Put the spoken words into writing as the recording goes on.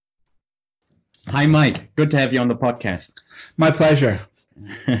Hi, Mike. Good to have you on the podcast. My pleasure.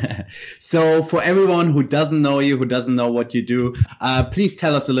 So, for everyone who doesn't know you, who doesn't know what you do, please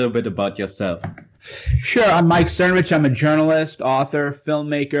tell us a little bit about yourself. Sure. I'm Mike Cernovich. I'm a journalist, author,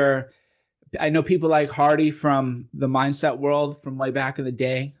 filmmaker. I know people like Hardy from the mindset world from way back in the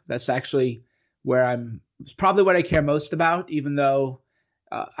day. That's actually it's probably what I care most about, even though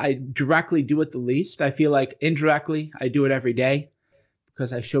I directly do it the least. I feel like indirectly I do it every day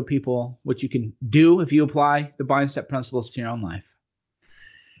because I show people what you can do if you apply the mindset principles to your own life.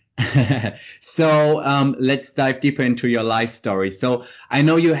 So let's dive deeper into your life story. So I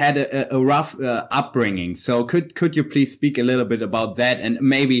know you had a rough upbringing. So could you please speak a little bit about that, and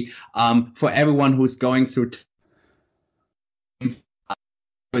maybe for everyone who's going through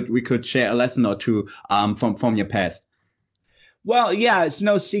we could share a lesson or two from your past. Well, yeah, it's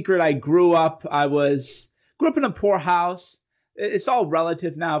no secret. I grew up in a poor house. It's all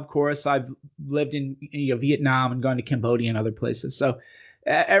relative now, of course. I've lived in Vietnam and gone to Cambodia and other places. So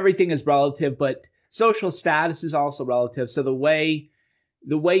everything is relative, but social status is also relative. So the way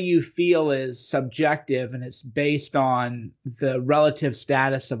you feel is subjective, and it's based on the relative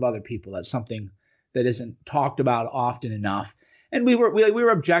status of other people. That's something that isn't talked about often enough. And we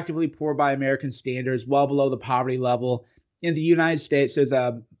were objectively poor by American standards, well below the poverty level. In the United States, there's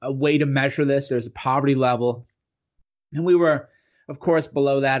a way to measure this. There's a poverty level. And we were, of course,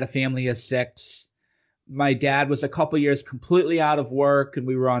 below that, a family of 6. My dad was a couple years completely out of work, and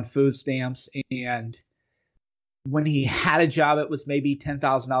we were on food stamps. And when he had a job, it was maybe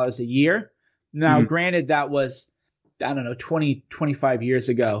 $10,000 a year. Now, Granted, that was, 20, 25 years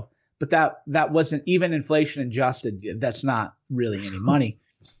ago. But that wasn't even inflation adjusted. That's not really any money.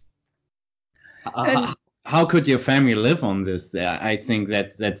 How could your family live on this? I think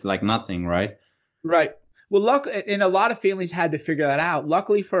that's like nothing, right? Right. Well, and a lot of families had to figure that out.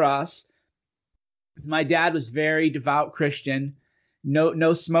 Luckily for us, my dad was very devout Christian.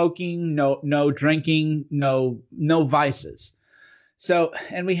 No smoking, no drinking, no vices. So,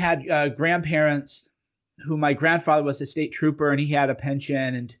 and we had grandparents who my grandfather was a state trooper, and he had a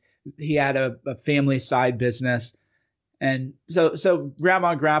pension, and he had a family side business. And so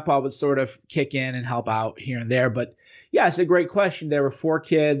grandma and grandpa would sort of kick in and help out here and there. But yeah, it's a great question. There were 4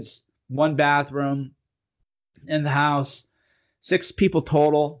 kids, 1 bathroom in the house, 6 people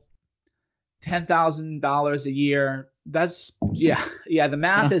total, $10,000 a year. That's the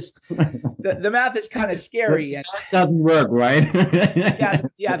math is the math is kind of scary. And that doesn't work, right?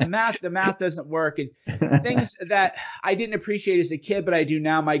 the math doesn't work. And things that I didn't appreciate as a kid, but I do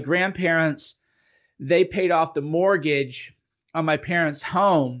now. My grandparents, they paid off the mortgage on my parents'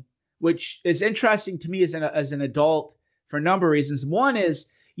 home, which is interesting to me as an adult for a number of reasons. One is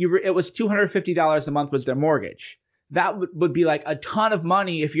it was $250 a month was their mortgage. That would be like a ton of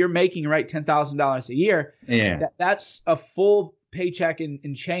money if you're making $10,000 a year. Yeah, that's a full paycheck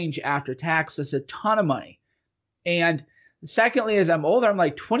and change after tax. That's a ton of money. And secondly, as I'm older, I'm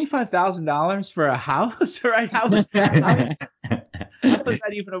like $25,000 for a house, right? How was that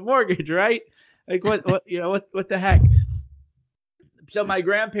even a mortgage, right? Like what the heck? So my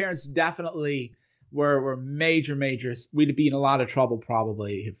grandparents definitely were major. We'd be in a lot of trouble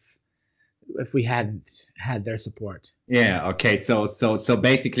probably if we hadn't had their support. Yeah. Okay. So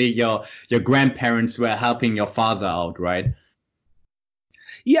basically, your grandparents were helping your father out, right?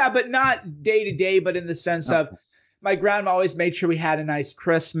 Yeah, but not day to day. But in the sense of, my grandma always made sure we had a nice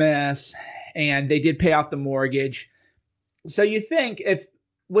Christmas, and they did pay off the mortgage. So you think if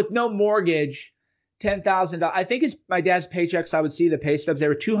with no mortgage, $10,000. I think it's my dad's paychecks. I would see the pay stubs. They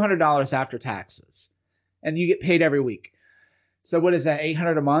were $200 after taxes, and you get paid every week. So what is that?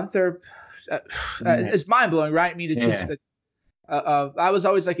 $800 a month or? It's mind blowing, right? I mean, it's just I was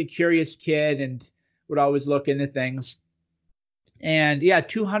always like a curious kid and would always look into things. And yeah,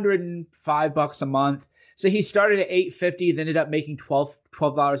 $205 a month. So he started at $850, then ended up making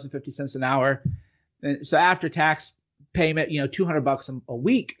 $12.50 an hour. And so after tax payment, $200 a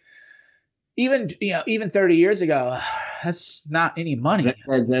week. Even 30 years ago, that's not any money.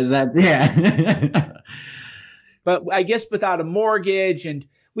 Yeah. But I guess without a mortgage, and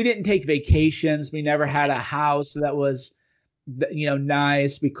we didn't take vacations. We never had a house that was,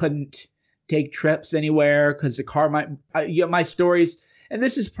 nice. We couldn't take trips anywhere because the car might, my stories, and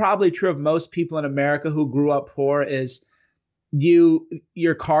this is probably true of most people in America who grew up poor, is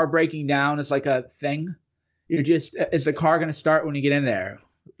your car breaking down is like a thing. Is the car going to start when you get in there?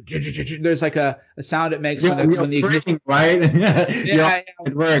 There's like a sound it makes when the ignition, right?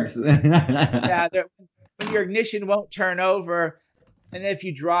 It works. When your ignition won't turn over, and if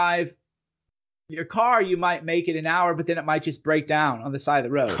you drive Your car, you might make it an hour, but then it might just break down on the side of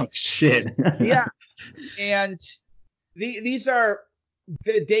the road. Oh, shit. Yeah. And these are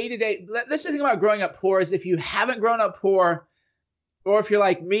the day-to-day. This is the thing about growing up poor is if you haven't grown up poor, or if you're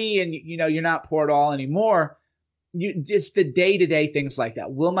like me and you're not poor at all anymore, you just the day-to-day things like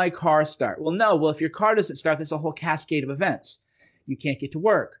that. Will my car start? Well, no. Well, if your car doesn't start, there's a whole cascade of events. You can't get to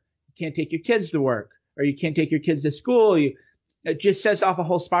work. You can't take your kids to work, or you can't take your kids to school. It just sets off a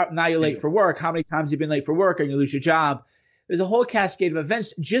whole spiral. Now you're late for work. How many times have you been late for work and you lose your job? There's a whole cascade of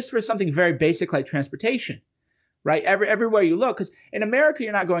events just for something very basic like transportation, right? Everywhere you look, because in America,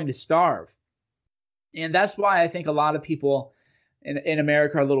 you're not going to starve. And that's why I think a lot of people in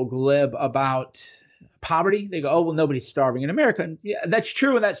America are a little glib about poverty. They go, oh, well, nobody's starving in America. And yeah, that's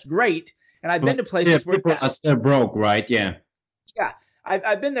true, and that's great. And I've been to places where people are still broke, right? Yeah. Yeah,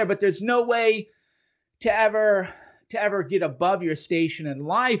 I've been there, but there's no way to ever get above your station in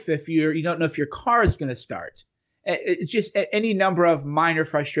life if you don't know if your car is going to start. It's just any number of minor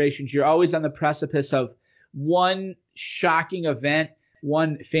frustrations. You're always on the precipice of one shocking event,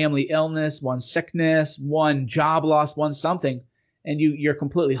 one family illness, one sickness, one job loss, one something, and you're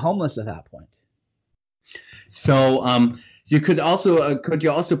completely homeless at that point. So could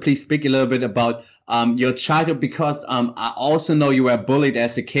you also please speak a little bit about your childhood, because I also know you were bullied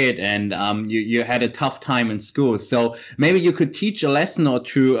as a kid and you had a tough time in school. So maybe you could teach a lesson or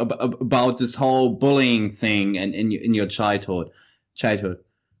two about this whole bullying thing and in your childhood.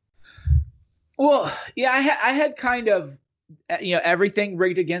 Well, yeah, I had kind of everything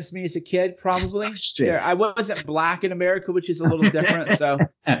rigged against me as a kid, probably. I wasn't black in America, which is a little different. So,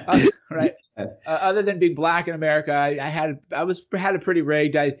 right. Other than being black in America, I had a pretty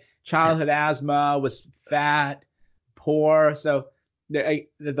rigged. Childhood asthma, was fat, poor. So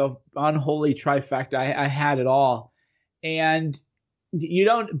the unholy trifecta. I had it all. And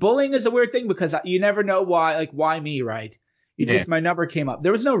bullying is a weird thing because you never know why. Like, why me, right? My number came up.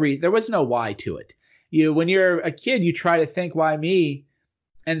 There was no reason. There was no why to it. When you're a kid, you try to think, why me?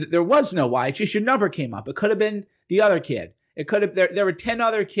 And there was no why. It's just your number came up. It could have been the other kid. It could have, there were 10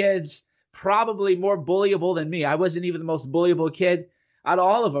 other kids, probably more bullyable than me. I wasn't even the most bullyable kid out of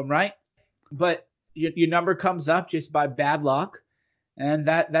all of them, right? But your number comes up just by bad luck, and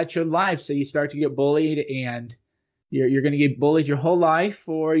that's your life. So you start to get bullied, and you're going to get bullied your whole life,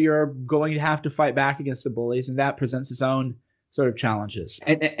 or you're going to have to fight back against the bullies, and that presents its own sort of challenges.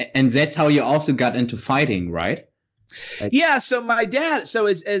 And that's how you also got into fighting, right? Yeah. So my dad,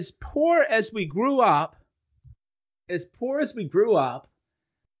 as poor as we grew up,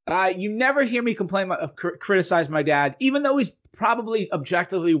 you never hear me complain criticize my dad, even though he's probably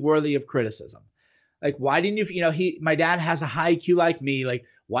objectively worthy of criticism. Like, why didn't my dad has a high IQ like me. Like,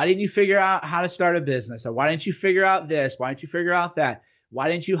 why didn't you figure out how to start a business? Or why didn't you figure out this? Why didn't you figure out that? Why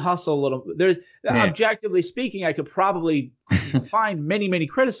didn't you hustle a little? Objectively speaking, I could probably find many, many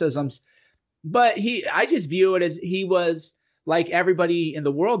criticisms, but I just view it as he was like everybody in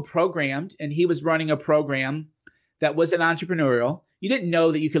the world programmed, and he was running a program that was an entrepreneurial. You didn't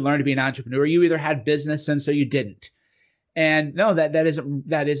know that you could learn to be an entrepreneur. You either had business sense or you didn't. And no, that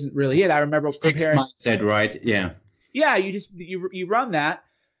isn't really it. I remember comparing mindset, right? Yeah. Yeah. You run that.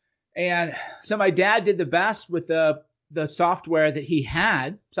 And so my dad did the best with the software that he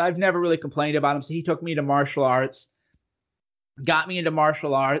had. So I've never really complained about him. So he took me to martial arts, got me into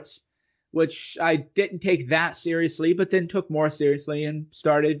martial arts, which I didn't take that seriously, but then took more seriously and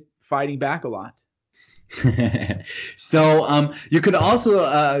started fighting back a lot. So you could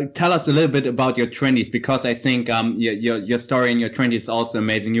also tell us a little bit about your 20s, because I think your story in your 20s is also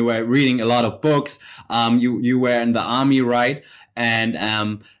amazing. You were reading a lot of books. You were in the army, right?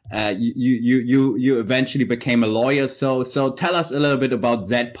 And you eventually became a lawyer. So tell us a little bit about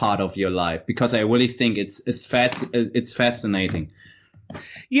that part of your life, because I really think it's fascinating.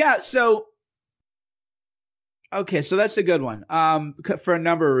 Yeah. So that's a good one. For a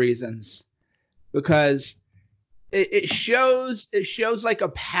number of reasons. Because it shows like a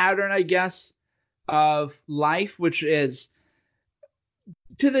pattern, I guess, of life, which is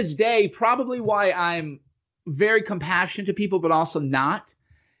to this day probably why I'm very compassionate to people, but also not.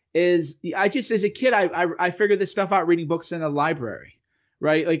 Is I just, as a kid, I figured this stuff out reading books in a library,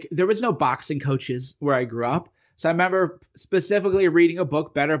 right? Like, there was no boxing coaches where I grew up, so I remember specifically reading a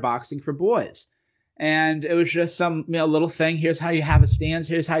book, Better Boxing for Boys, and it was just some little thing. Here's how you have a stance.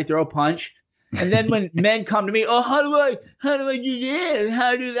 Here's how you throw a punch. And then when men come to me, oh, how do I do this?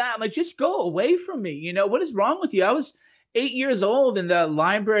 How do I do that? I'm like, just go away from me. What is wrong with you? I was 8 years old in the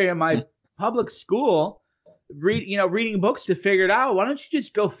library of my public school, reading books to figure it out. Why don't you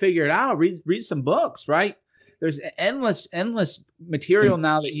just go figure it out? Read some books, right? There's endless material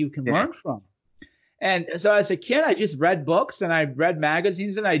now that you can learn from. And so as a kid, I just read books and I read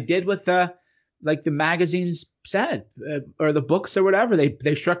magazines and I did what the magazines said or the books or whatever.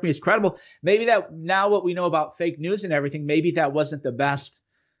 They struck me as credible. Maybe that now what we know about fake news and everything, maybe that wasn't the best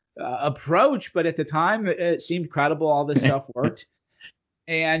approach, but at the time it seemed credible. All this stuff worked.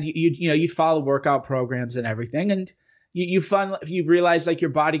 And you follow workout programs and everything. And you realize like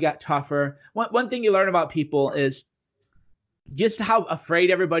your body got tougher. One thing you learn about people is just how afraid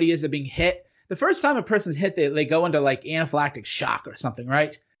everybody is of being hit. The first time a person's hit, they go into like anaphylactic shock or something,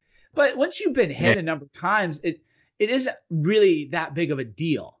 right? But once you've been hit a number of times, it isn't really that big of a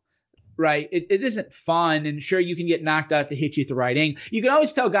deal, right? It isn't fun. And sure, you can get knocked out if they hit you at the right angle. You can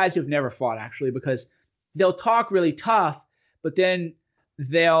always tell guys who've never fought, actually, because they'll talk really tough, but then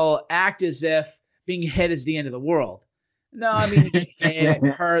they'll act as if being hit is the end of the world. No, I mean,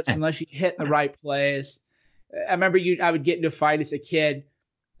 it hurts unless you hit in the right place. I remember I would get into a fight as a kid,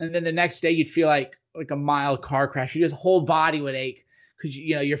 and then the next day you'd feel like a mild car crash. Your whole body would ache because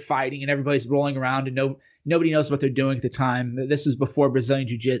you're fighting and everybody's rolling around and nobody knows what they're doing at the time. This was before Brazilian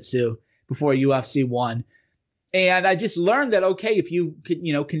Jiu-Jitsu, before UFC 1. And I just learned that, okay, if you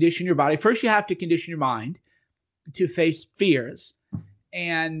condition your body, first you have to condition your mind to face fears.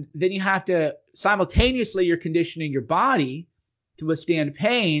 And then you have to simultaneously you're conditioning your body to withstand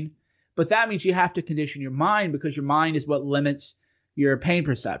pain. But that means you have to condition your mind because your mind is what limits your pain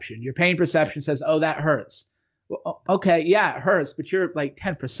perception. Your pain perception says, oh, that hurts. Well, okay, yeah, it hurts, but you're like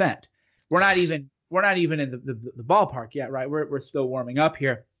 10%. We're not even in the ballpark yet, right? We're still warming up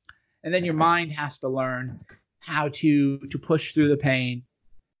here. And then your mind has to learn how to push through the pain.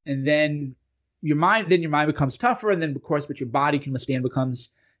 And then your mind becomes tougher. And then, of course, what your body can withstand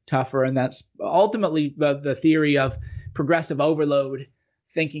becomes tougher. And that's ultimately the theory of progressive overload,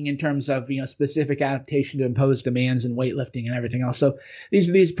 thinking in terms of specific adaptation to impose demands and weightlifting and everything else. So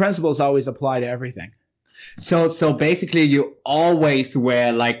these principles always apply to everything. So basically, you always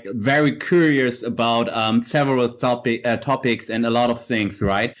were like very curious about several topics and a lot of things,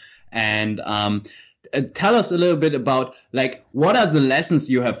 right? And tell us a little bit about like what are the lessons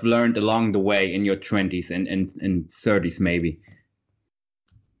you have learned along the way in your 20s and 30s, maybe.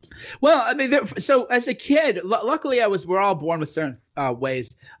 Well, I mean, so as a kid, luckily we're all born with certain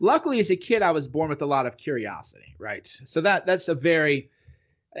ways. Luckily, as a kid, I was born with a lot of curiosity, right? So that's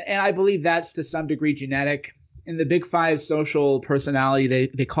and I believe that's to some degree genetic. In the Big Five social personality,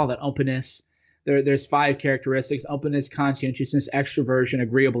 they call that openness. There's 5 characteristics: openness, conscientiousness, extroversion,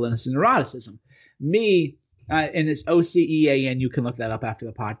 agreeableness, and neuroticism. Me, and it's OCEAN, you can look that up after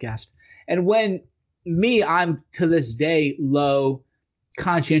the podcast. And I'm to this day low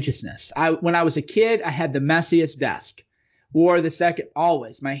conscientiousness. When I was a kid, I had the messiest desk. Wore the second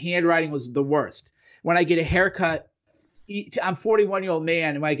always. My handwriting was the worst. When I get a haircut, I'm a 41-year-old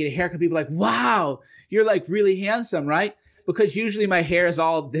man, and when I get a haircut, people are like, wow, you're like really handsome, right? Because usually my hair is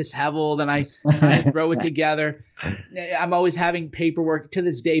all disheveled and I try to throw it together. I'm always having paperwork. To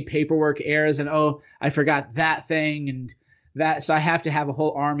this day, paperwork errors and, oh, I forgot that thing and that. So I have to have a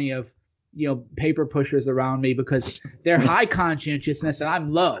whole army of paper pushers around me because they're high conscientiousness and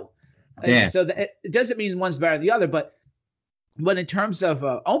I'm low. Yeah. So it doesn't mean one's better than the other, but in terms of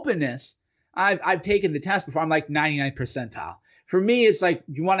openness, I've taken the test before. I'm like 99th percentile. For me, it's like,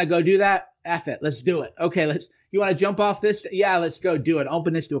 you want to go do that? F it. Let's do it. Okay. You want to jump off this? Yeah, let's go do it.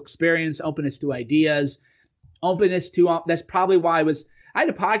 Openness to experience, openness to ideas, openness to, that's probably why I had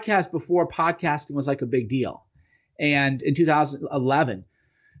a podcast before podcasting was like a big deal. And in 2011,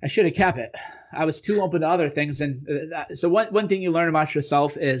 I should have kept it. I was too open to other things. And so one thing you learn about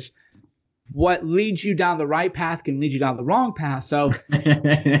yourself is what leads you down the right path can lead you down the wrong path. So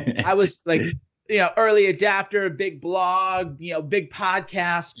I was like, early adapter, big blog, big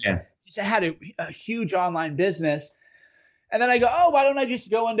podcast. Yeah. I had a huge online business. And then I go, oh, why don't I just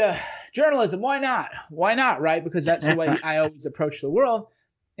go into journalism? Why not? Why not? Right? Because that's the way I always approach the world.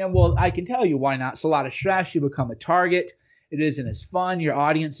 And well, I can tell you why not. It's a lot of stress. You become a target. It isn't as fun. Your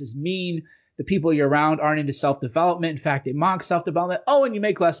audience is mean. The people you're around aren't into self-development. In fact, they mock self-development. Oh, and you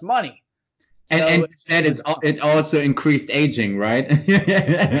make less money. And you said it also increased aging, right?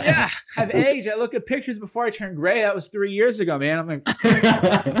 Yeah, I've aged. I look at pictures before I turned gray. That was 3 years ago, man. I'm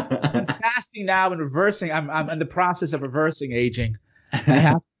fasting now and reversing. I'm in the process of reversing aging.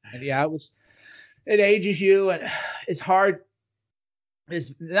 It ages you, and it's hard.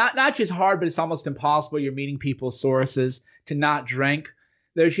 It's not just hard, but it's almost impossible. You're meeting people's sources to not drink.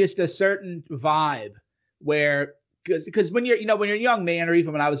 There's just a certain vibe where. Because when you're a young man, or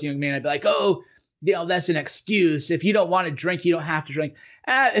even when I was a young man, I'd be like, oh, that's an excuse. If you don't want to drink, you don't have to drink.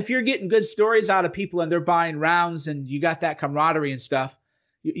 If you're getting good stories out of people and they're buying rounds and you got that camaraderie and stuff,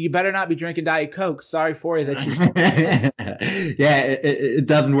 You better not be drinking Diet Coke. Sorry for you. That's just yeah, it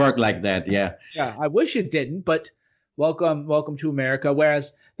doesn't work like that. Yeah. yeah. I wish it didn't, but welcome to America.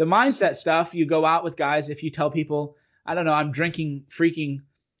 Whereas the mindset stuff, you go out with guys. If you tell people, I don't know, I'm drinking freaking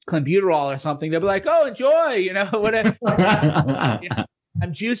clenbuterol or something, they'll be like, oh, enjoy. You know, whatever. You know,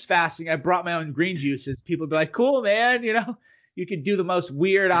 I'm juice fasting. I brought my own green juices. People be like, cool, man. You know, you could do the most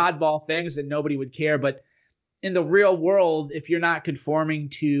weird oddball things and nobody would care. But in the real world, if you're not conforming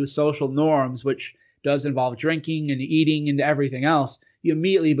to social norms, which does involve drinking and eating and everything else, you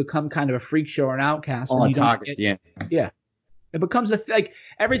immediately become kind of a freak show or an outcast. And you don't get, yeah. It becomes like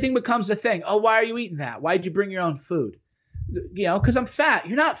everything becomes a thing. Oh, why are you eating that? Why'd you bring your own food? You know, because I'm fat.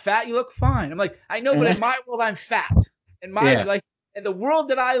 You're not fat. You look fine. I'm like, I know, but in my world, I'm fat. In my like in the world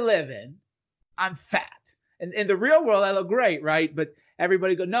that I live in, I'm fat. And in the real world, I look great, right? But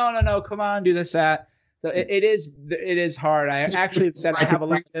everybody go, no, come on, do this, that. So it is hard. I actually said I have a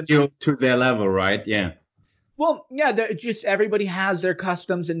lot of them to their level, right? Yeah. Well, yeah, just everybody has their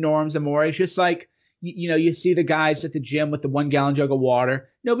customs and norms and more. It's just like, you know, you see the guys at the gym with the 1 gallon jug of water.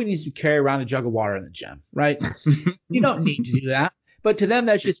 Nobody needs to carry around a jug of water in the gym, right? You don't need to do that. But to them,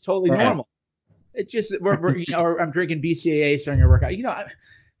 that's just totally normal. It's just we're you know, or I'm drinking BCAAs during your workout. You know,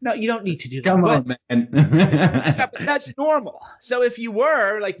 no, you don't need to do that. Come on, man. Yeah, but that's normal. So if you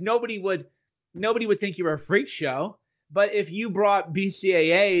were like, nobody would think you were a freak show. But if you brought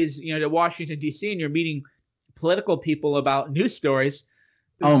BCAAs, you know, to Washington D.C. and you're meeting political people about news stories,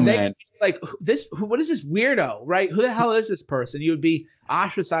 man, like what is this weirdo, right? Who the hell is this person? You would be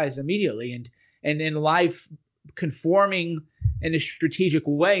ostracized immediately. And in life, conforming in a strategic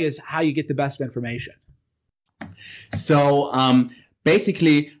way is how you get the best information. So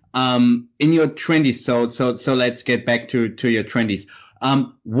basically, in your 20s, so let's get back to your 20s.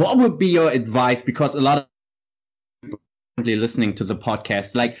 What would be your advice? Because a lot of people listening to the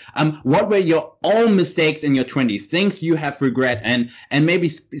podcast, like, what were your own mistakes in your 20s, things you have regret, and maybe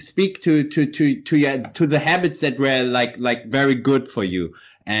speak to the habits that were like very good for you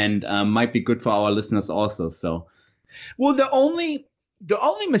and might be good for our listeners also. So, well, the only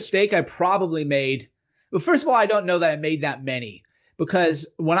mistake I probably made. Well, first of all, I don't know that I made that many,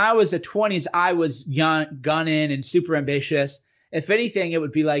 because when I was in 20s, I was young, gunning, and super ambitious. If anything, it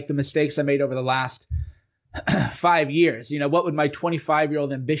would be like the mistakes I made over the last 5 years. You know, what would my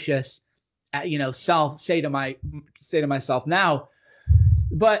 25-year-old ambitious, you know, self say to myself now?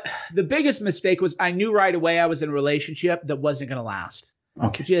 But the biggest mistake was I knew right away I was in a relationship that wasn't going to last.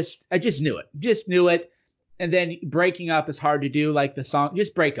 Okay. I just knew it. And then breaking up is hard to do. Like the song,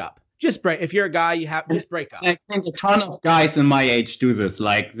 just break up. Just break. If you're a guy, just break up. I think a ton of guys in my age do this.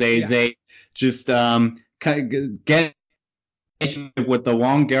 Like they just get with the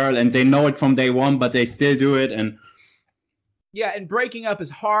wrong girl, and they know it from day one, but they still do it. And and breaking up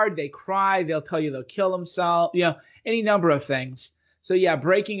is hard. They cry. They'll tell you they'll kill themselves. You know, any number of things. So yeah,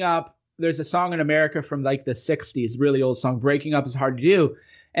 breaking up. There's a song in America from like the 60s, really old song. Breaking up is hard to do.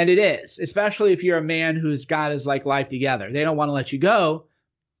 And it is, especially if you're a man who's got his like life together. They don't want to let you go,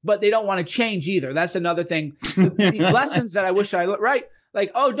 but they don't want to change either. That's another thing. The lessons that I wish I right. Like,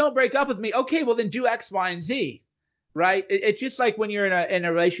 oh, don't break up with me. Okay, well then do X, Y, and Z. Right. It's just like when you're in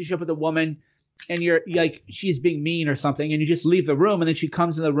a relationship with a woman and you're like, she's being mean or something, and you just leave the room, and then she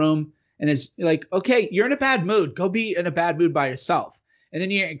comes in the room and is like, okay, you're in a bad mood. Go be in a bad mood by yourself. And then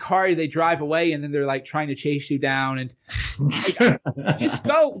you're in a car, they drive away, and then they're like trying to chase you down, and like, just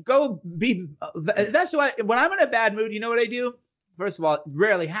go be. That's why when I'm in a bad mood, you know what I do? First of all, it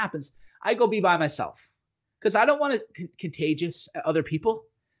rarely happens. I go be by myself because I don't want to contagious other people.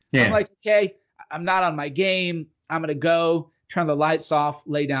 Yeah. I'm like, okay, I'm not on my game. I'm going to go turn the lights off,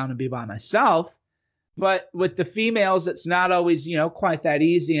 lay down, and be by myself. But with the females, it's not always, you know, quite that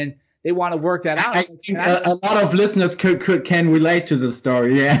easy, and they want to work that out. I think a lot of listeners can relate to the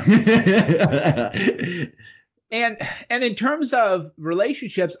story. Yeah. And in terms of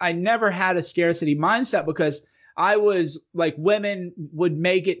relationships, I never had a scarcity mindset because I was like, women would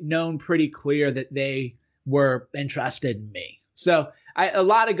make it known pretty clear that they were interested in me. So a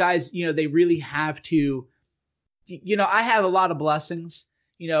lot of guys, you know, they really have to, you know, I have a lot of blessings,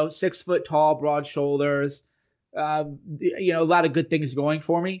 you know, 6 foot tall, broad shoulders, you know, a lot of good things going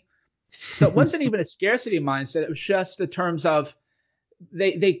for me. So it wasn't even a scarcity mindset. It was just the terms of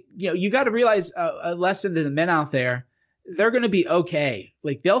they you know, you got to realize a lesson to the men out there. They're going to be okay.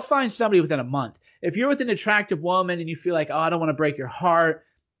 Like they'll find somebody within a month. If you're with an attractive woman and you feel like, oh, I don't want to break your heart.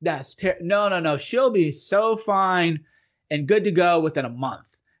 No. She'll be so fine and good to go within a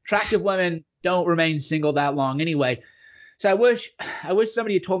month. Attractive women don't remain single that long anyway. So I wish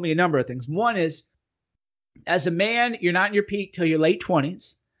somebody had told me a number of things. One is As a man, you're not in your peak till your late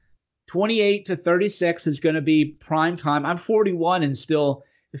 20s. 28 to 36 is going to be prime time. I'm 41 and still,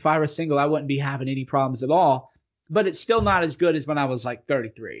 if I were single, I wouldn't be having any problems at all. But it's still not as good as when I was like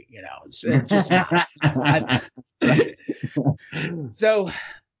 33. It's just not. So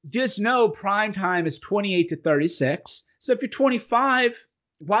just know prime time is 28 to 36. So if you're 25,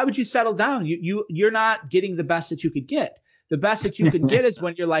 why would you settle down? You're not getting the best that you could get. The best that you can get is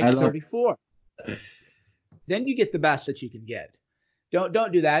when you're like 34. Then you get the best that you can get.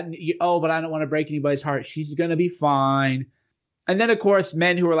 Don't do that. And but I don't want to break anybody's heart. She's going to be fine. And then, of course,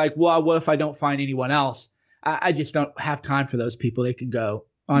 men who are like, well, what if I don't find anyone else? I just don't have time for those people. They can go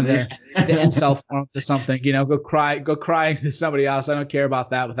on the incel forum to something, go cry to somebody else. I don't care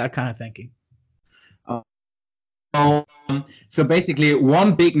about that with that kind of thinking. So basically,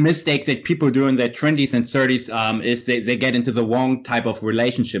 one big mistake that people do in their 20s and 30s is they get into the wrong type of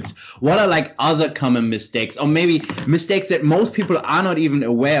relationships. What are like other common mistakes, or maybe mistakes that most people are not even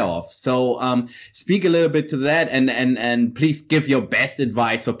aware of? So speak a little bit to that, and please give your best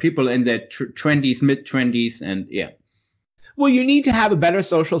advice for people in their 20s, mid-20s, and yeah. Well, you need to have a better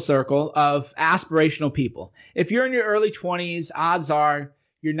social circle of aspirational people. If you're in your early 20s, odds are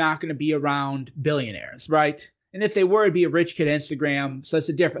you're not going to be around billionaires, right? And if they were, it'd be a rich kid Instagram. So it's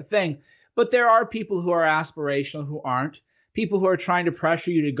a different thing. But there are people who are aspirational who aren't. People who are trying to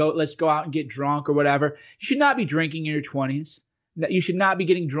pressure you to let's go out and get drunk or whatever. You should not be drinking in your 20s. You should not be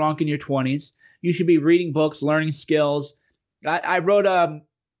getting drunk in your 20s. You should be reading books, learning skills. I wrote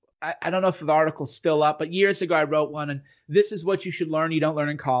I don't know if the article's still up, but years ago I wrote one, and this is what you should learn you don't learn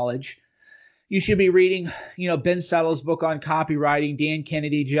in college. You should be reading, Ben Settle's book on copywriting, Dan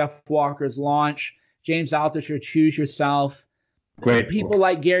Kennedy, Jeff Walker's Launch, James Altucher, Choose Yourself. Great. People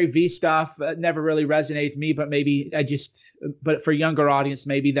like Gary Vee stuff never really resonate with me, but for younger audience,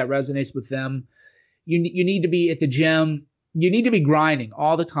 maybe that resonates with them. You need to be at the gym. You need to be grinding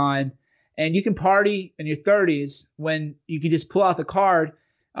all the time. And you can party in your 30s when you can just pull out the card.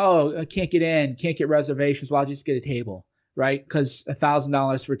 Oh, I can't get in, can't get reservations. Well, I'll just get a table, right? Because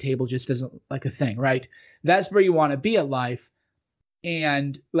 $1,000 for a table just isn't like a thing, right? That's where you want to be at life.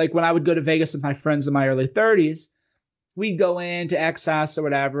 And like when I would go to Vegas with my friends in my early 30s, we'd go into excess or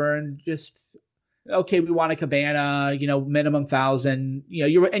whatever and just, okay, we want a cabana, minimum 1,000,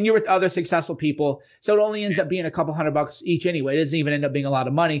 you're with other successful people. So it only ends up being a couple $100 each anyway. It doesn't even end up being a lot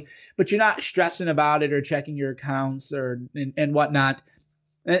of money, but you're not stressing about it or checking your accounts and whatnot.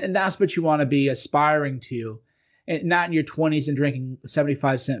 And that's what you want to be aspiring to. And not in your 20s and drinking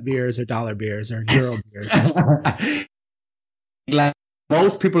 75-cent beers or dollar beers or euro beers. Like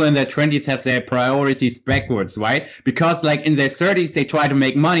most people in their 20s have their priorities backwards, right? Because like in their 30s, they try to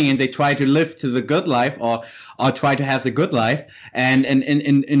make money and they try to live to the good life or try to have the good life. And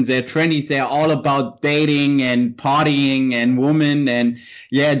in their 20s, they're all about dating and partying and women and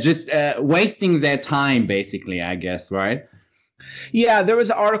just wasting their time, basically, I guess, right? Yeah, there was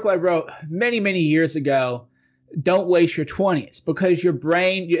an article I wrote many, many years ago. Don't waste your 20s because your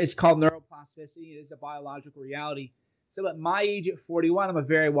brain is called neuroplasticity. It is a biological reality. So at my age at 41, I'm a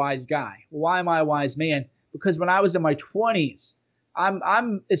very wise guy. Why am I a wise man? Because when I was in my 20s,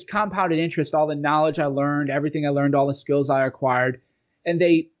 it's compounded interest, all the knowledge I learned, everything I learned, all the skills I acquired. And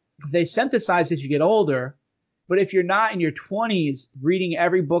they synthesize as you get older. But if you're not in your 20s reading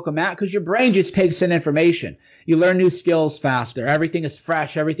every book amount, because your brain just takes in information, you learn new skills faster. Everything is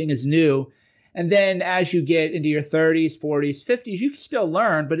fresh. Everything is new. And then as you get into your 30s, 40s, 50s, you can still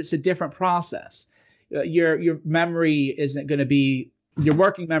learn, but it's a different process. Your memory isn't going to be, your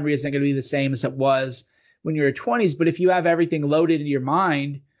working memory isn't going to be the same as it was when you were 20s. But if you have everything loaded into your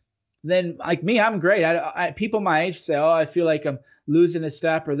mind, then like me, I'm great. People my age say, oh, I feel like I'm losing a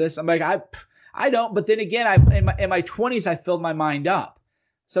step or this. I'm like, I don't. But then again, in my 20s, I filled my mind up.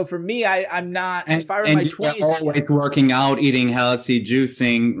 So for me, I'm not, if I were in my 20s. Always working out, eating healthy,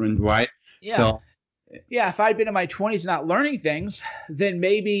 juicing, right? Yeah. So. Yeah, if I'd been in my 20s not learning things, then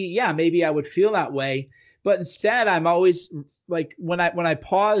maybe I would feel that way. But instead, I'm always like when I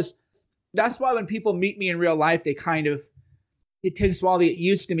pause, that's why when people meet me in real life, it takes a while to get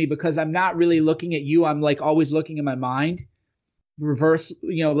used to me because I'm not really looking at you. I'm like always looking in my mind. Reverse,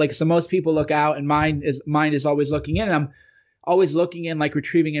 so most people look out and mind is always looking in. And I'm always looking in, like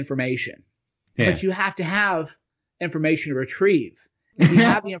retrieving information. Yeah. But you have to have information to retrieve. You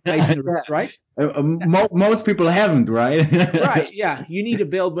have the information, right? Most people haven't, right? Right. Yeah. You need to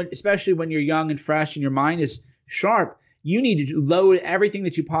build, especially when you're young and fresh and your mind is sharp. You need to load everything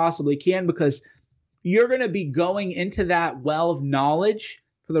that you possibly can because you're going to be going into that well of knowledge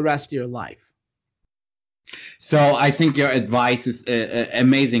for the rest of your life. So I think your advice is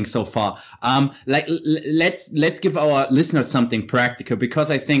amazing so far. Like let's give our listeners something practical,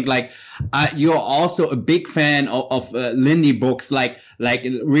 because I think like you're also a big fan of Lindy books, like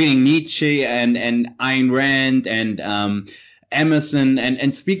reading Nietzsche and Ayn Rand and Emerson,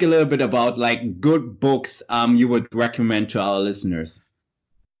 and speak a little bit about like good books you would recommend to our listeners.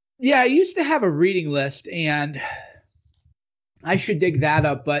 Yeah, I used to have a reading list, and I should dig that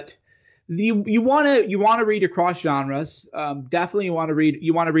up, but you want to read across genres. Definitely you want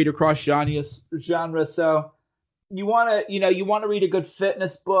to read across genres. So you want to read a good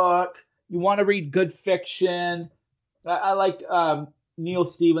fitness book. You want to read good fiction. I like Neil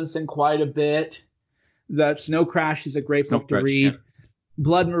Stevenson quite a bit. The Snow Crash is a great book to read. Yeah.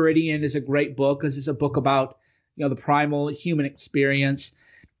 Blood Meridian is a great book because it's a book about the primal human experience.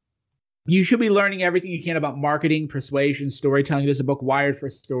 You should be learning everything you can about marketing, persuasion, storytelling. There's a book, Wired for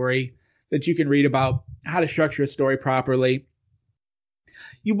Story, that you can read about how to structure a story properly.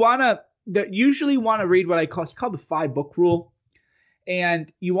 You usually want to read what it's called the 5-book rule.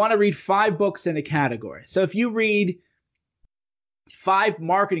 And you want to read 5 books in a category. So if you read 5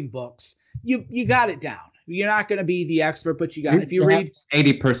 marketing books, you got it down. You're not going to be the expert, but you got it. If you read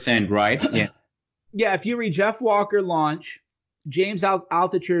 80%, right? Yeah. Yeah, if you read Jeff Walker, Launch, James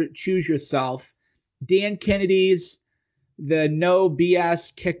Altucher, Choose Yourself, Dan Kennedy's The No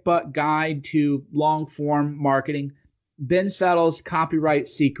BS Kick Butt Guide to Long Form Marketing, Ben Settle's Copyright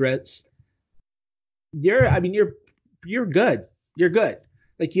Secrets, you're good. You're good.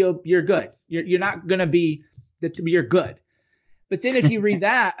 Like you're good. You're not gonna be you're good. But then if you read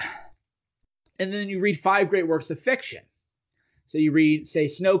that, and then you read 5 great works of fiction, so you read, say,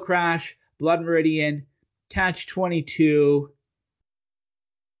 Snow Crash, Blood Meridian, Catch 22.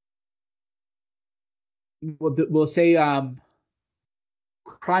 We'll say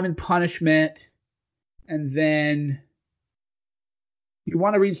Crime and Punishment, and then you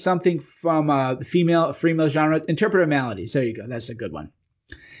want to read something from the female genre, Interpretive Maladies. There you go. That's a good one.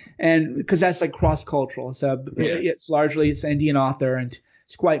 And because that's like cross-cultural. So it's an Indian author, and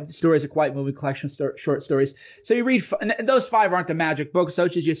the stories are quite moving, collection of short stories. So you read, and those 5 aren't the magic books, so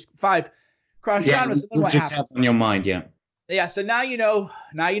it's just 5 cross genres. Yeah, you just have on your mind, yeah. Yeah, so now you know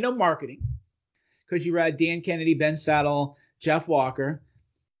marketing, because you read Dan Kennedy, Ben Settle, Jeff Walker.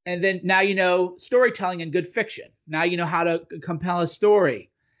 And then now you know storytelling and good fiction. Now you know how to compel a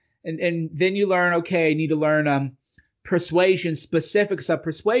story. And then you learn, okay, you need to learn persuasion, specifics of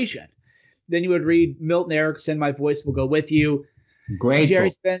persuasion. Then you would read Milton Erickson, My Voice Will Go With You. Great Jerry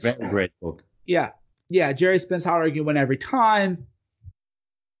book. Spence. Very great book. Yeah. Jerry Spence, How to Argue Win Every Time.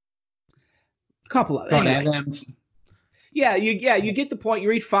 A couple of John Adams. Yeah, you get the point. You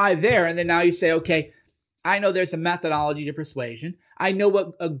read 5 there, and then now you say, okay, I know there's a methodology to persuasion. I know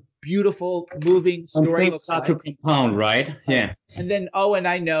what a beautiful, moving story looks like. To compound, right? Yeah. And then, and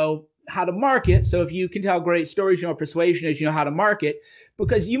I know how to market. So if you can tell great stories, you know what persuasion is, you know how to market.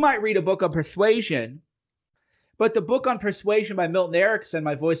 Because you might read a book on persuasion, but the book on persuasion by Milton Erickson,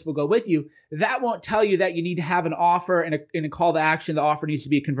 My Voice Will Go With You, that won't tell you that you need to have an offer and a call to action. The offer needs to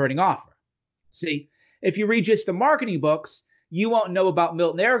be a converting offer. See, if you read just the marketing books, you won't know about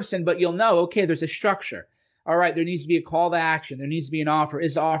Milton Erickson, but you'll know, okay, there's a structure. All right, there needs to be a call to action. There needs to be an offer.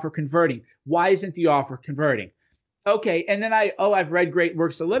 Is the offer converting? Why isn't the offer converting? Okay, and then I've read great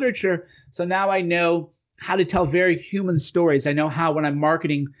works of literature, so now I know how to tell very human stories. I know how, when I'm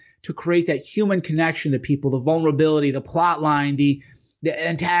marketing, to create that human connection to people, the vulnerability, the plot line, the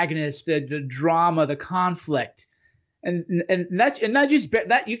antagonist, the drama, the conflict. And that just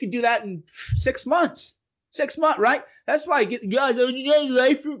that you can do that in 6 months. 6 months, right? That's why I get guys.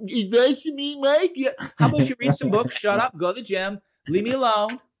 Life is nice to me, Mike. Yeah. How about you read some books? Shut up. Go to the gym. Leave me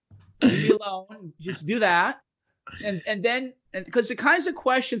alone. Just do that. And then because the kinds of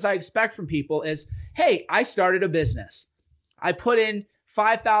questions I expect from people is, hey, I started a business. I put in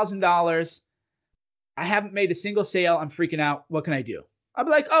 $5,000. I haven't made a single sale. I'm freaking out. What can I do? I'll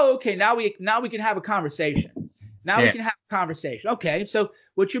be like, oh, okay. Now we can have a conversation. We can have a conversation. Okay, so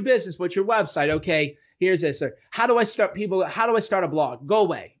what's your business? What's your website? Okay, here's this. How do I start a blog? Go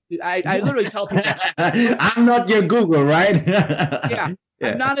away. I literally tell people. I'm not your Google, right? Yeah.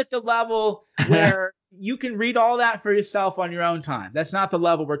 I'm not at the level where you can read all that for yourself on your own time. That's not the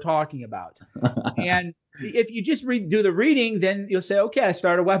level we're talking about. And if you just do the reading, then you'll say, okay, I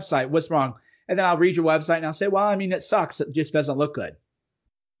start a website. What's wrong? And then I'll read your website and I'll say, well, I mean, it sucks. It just doesn't look good.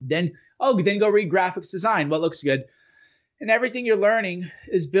 Then go read graphics design. What looks good? And everything you're learning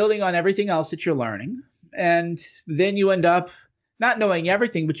is building on everything else that you're learning. And then you end up not knowing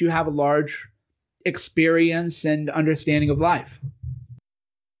everything, but you have a large experience and understanding of life.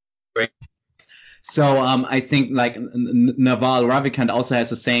 Great. So I think like Naval Ravikant also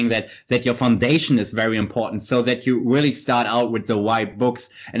has a saying that your foundation is very important, so that you really start out with the right books.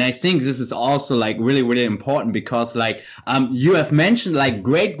 And I think this is also like really, really important because like you have mentioned like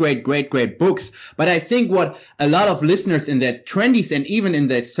great books, but I think what a lot of listeners in their 20s and even in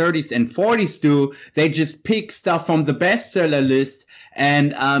their 30s and 40s do, they just pick stuff from the bestseller list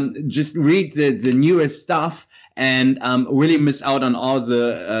and just read the newest stuff and really miss out on all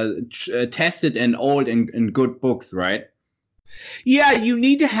the tested and old and good books, right? Yeah, you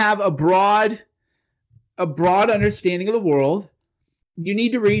need to have a broad understanding of the world. You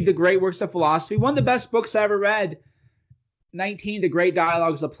need to read the great works of philosophy. One of the best books I ever read, 19, The Great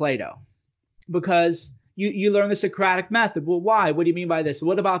Dialogues of Plato, because you learn the Socratic method. Well, why? What do you mean by this?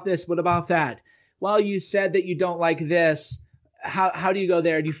 What about this? What about that? Well, you said that you don't like this. How do you go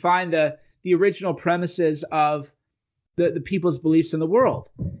there? Do you find the original premises of the people's beliefs in the world?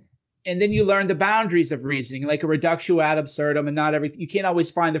 And then you learn the boundaries of reasoning, like a reductio ad absurdum, and not everything. You can't always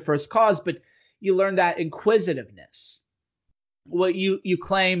find the first cause, but you learn that inquisitiveness. What you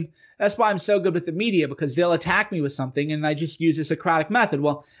claim, that's why I'm so good with the media, because they'll attack me with something and I just use the Socratic method.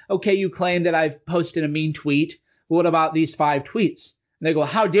 Well, okay, you claim that I've posted a mean tweet. What about these 5 tweets? And they go,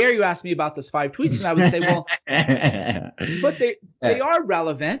 how dare you ask me about those 5 tweets? And I would say, well, but they are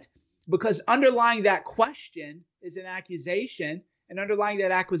relevant, because underlying that question is an accusation, and underlying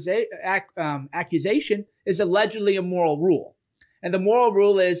that accusation is allegedly a moral rule. And the moral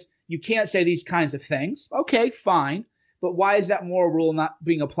rule is you can't say these kinds of things. Okay, fine. But why is that moral rule not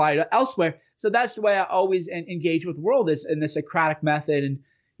being applied elsewhere? So that's the way I always engage with the world, is in the Socratic method. And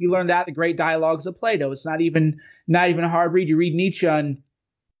you learn that the Great Dialogues of Plato. It's not even a hard read. You read Nietzsche and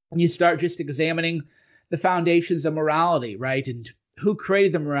you start just examining the foundations of morality, right? And who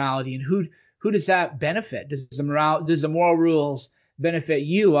created the morality, and who does that benefit? Does the moral rules benefit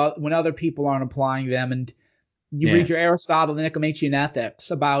you when other people aren't applying them? And you read your Aristotle, the Nicomachean Ethics,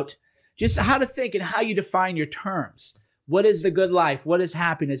 about just how to think and how you define your terms. What is the good life? What is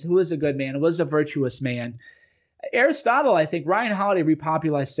happiness? Who is a good man? What is a virtuous man? Aristotle, I think, Ryan Holiday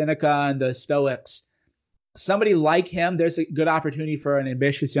repopularized Seneca and the Stoics. Somebody like him, there's a good opportunity for an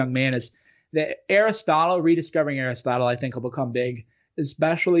ambitious young man, is that Aristotle, rediscovering Aristotle, I think will become big,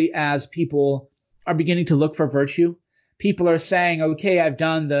 especially as people are beginning to look for virtue. People are saying, okay, I've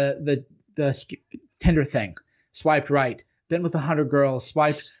done the Tinder thing, swiped right, been with 100 girls,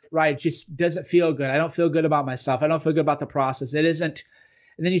 swiped right, just doesn't feel good. I don't feel good about myself. I don't feel good about the process. It isn't.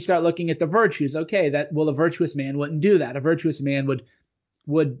 And then you start looking at the virtues. Okay, a virtuous man wouldn't do that. A virtuous man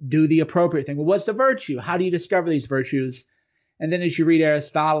would do the appropriate thing. Well, what's the virtue? How do you discover these virtues? And then as you read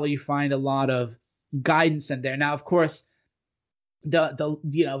Aristotle, you find a lot of guidance in there. Now, of course,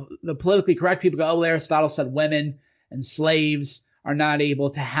 the politically correct people go, oh, Aristotle said women and slaves are not able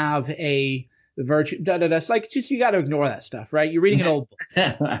to have the virtue. It's like, just, you got to ignore that stuff, right? You're reading an old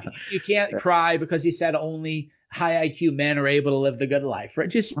book. You can't cry because he said only high IQ men are able to live the good life, right?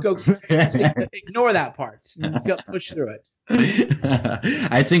 Just ignore that part. Push through it.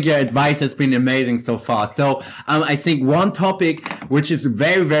 I think your advice has been amazing so far. So I think one topic which is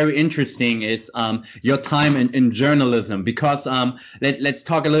very, very interesting is your time in journalism, because let's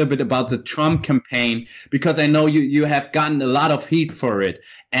talk a little bit about the Trump campaign, because I know you have gotten a lot of heat for it.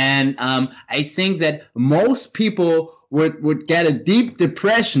 And I think that most people would get a deep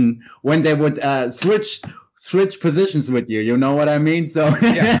depression when they would switch positions with you. You know what I mean? So,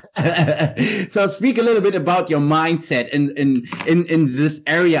 yeah. So speak a little bit about your mindset in this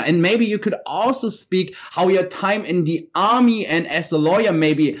area. And maybe you could also speak how your time in the army and as a lawyer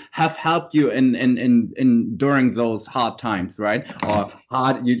maybe have helped you in during those hard times, right? Or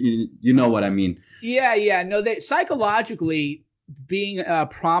hard, you know what I mean? Yeah. No, psychologically, being a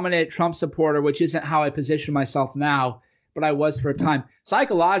prominent Trump supporter, which isn't how I position myself now, but I was for a time,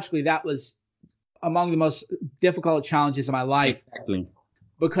 psychologically, that was among the most difficult challenges of my life. Exactly.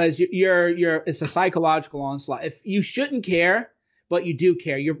 Because it's a psychological onslaught. If you shouldn't care, but you do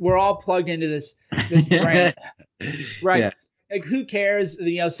care. We're all plugged into this brain. Right. Yeah. Like, who cares?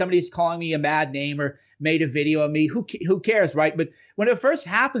 Somebody's calling me a bad name or made a video of me. Who cares, right? But when it first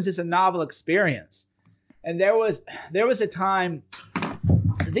happens, it's a novel experience. And there was a time,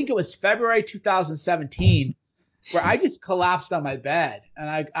 I think it was February 2017, where I just collapsed on my bed,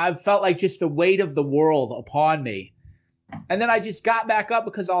 and I felt like just the weight of the world upon me. And then I just got back up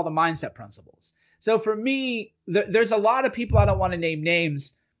because of all the mindset principles. So for me, there's a lot of people, I don't want to name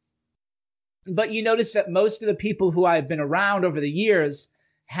names, but you notice that most of the people who I've been around over the years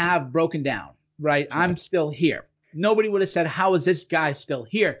have broken down, right? I'm still here. Nobody would have said, how is this guy still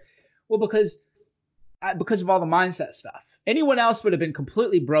here? Well, because of all the mindset stuff. Anyone else would have been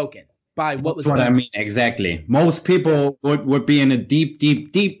completely broken. by what was That's what going I on. mean. Exactly. Most people would be in a deep,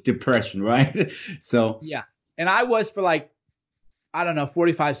 deep, deep depression, right? So Yeah. And I was for like, I don't know,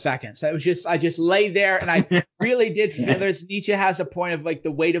 45 seconds. I just lay there and I really did feel Nietzsche has a point of like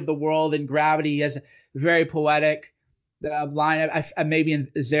the weight of the world and gravity. He has a very poetic line. I maybe in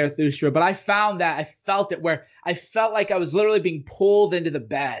Zarathustra, but I found that I felt it where I felt like I was literally being pulled into the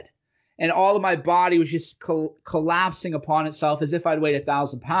bed and all of my body was just collapsing upon itself as if I'd weighed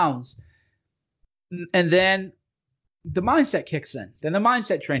 1,000 pounds. And then the mindset kicks in. Then the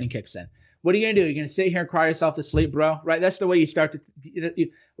mindset training kicks in. What are you going to do? You're going to sit here and cry yourself to sleep, bro? Right? That's the way you start to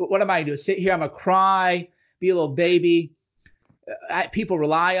what am I going to do? Sit here, I'm going to cry, be a little baby. People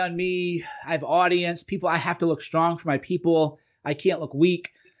rely on me. I have audience. People, I have to look strong for my people. I can't look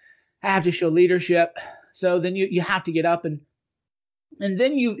weak. I have to show leadership. So then you have to get up and then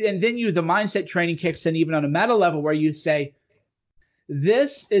the mindset training kicks in even on a meta level where you say,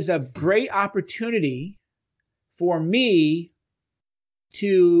 this is a great opportunity for me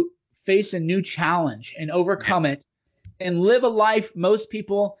to face a new challenge and overcome it and live a life most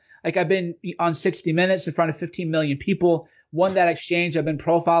people, like I've been on 60 Minutes in front of 15 million people, won that exchange. I've been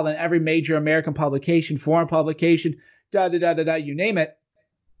profiled in every major American publication, foreign publication, you name it.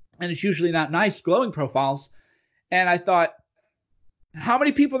 And it's usually not nice, glowing profiles. And I thought, how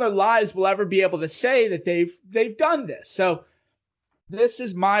many people in their lives will ever be able to say that they've done this? So this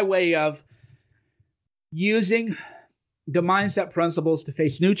is my way of using the mindset principles to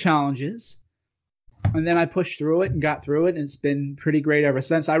face new challenges. And then I pushed through it and got through it. And it's been pretty great ever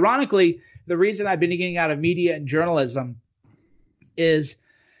since. Ironically, the reason I've been getting out of media and journalism is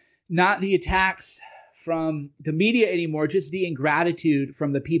not the attacks from the media anymore, just the ingratitude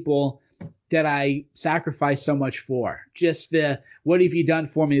from the people that I sacrificed so much for. Just the, what have you done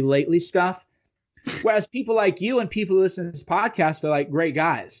for me lately stuff. Whereas people like you and people who listen to this podcast are like great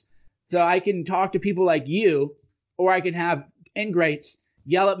guys. So I can talk to people like you, or I can have ingrates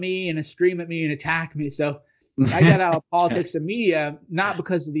yell at me and scream at me and attack me. So I got out of politics and media, not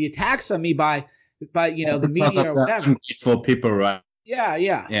because of the attacks on me by the media or whatever. Ungrateful people, right?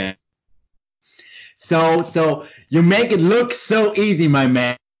 Yeah. So you make it look so easy, my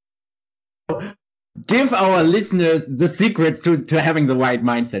man. Give our listeners the secrets to having the right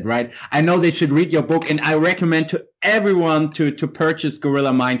mindset, right? I know they should read your book, and I recommend to everyone to purchase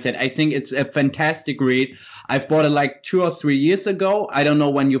Gorilla Mindset. I think it's a fantastic read. I've bought it like 2 or 3 years ago. I don't know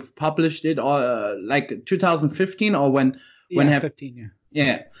when you've published it, or like 2015 or when 15,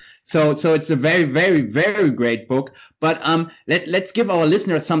 yeah. So it's a very, very, very great book. But let's give our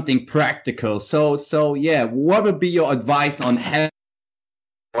listeners something practical. So yeah, what would be your advice on having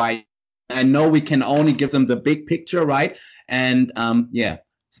right? I know we can only give them the big picture, right? And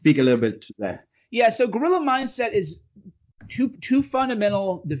speak a little bit to that. Yeah, so Gorilla Mindset is two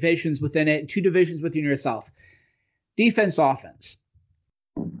fundamental divisions within it, 2 divisions within yourself. Defense, offense.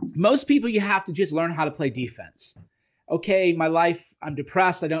 Most people, you have to just learn how to play defense. Okay, my life, I'm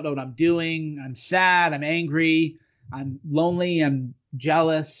depressed. I don't know what I'm doing. I'm sad. I'm angry. I'm lonely. I'm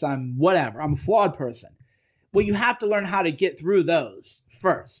jealous. I'm whatever. I'm a flawed person. Well, you have to learn how to get through those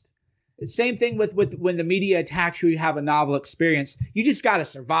first. Same thing with when the media attacks you, you have a novel experience. You just got to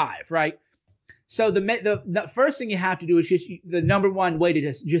survive, right? So the first thing you have to do is just the number one way to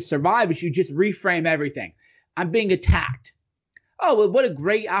just survive is you just reframe everything. I'm being attacked. Oh, well, what a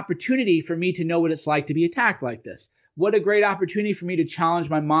great opportunity for me to know what it's like to be attacked like this. What a great opportunity for me to challenge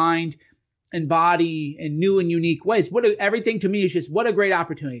my mind and body in new and unique ways. Everything to me is just what a great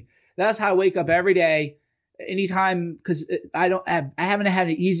opportunity. That's how I wake up every day. Anytime, because I haven't had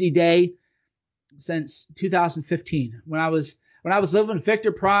an easy day since 2015. When I was living with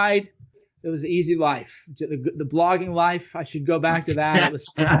Victor Pride, it was an easy life. The blogging life, I should go back to that. It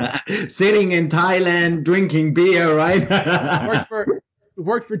was sitting in Thailand, drinking beer, right?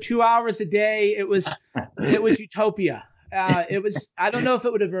 worked for 2 hours a day. It was utopia. I don't know if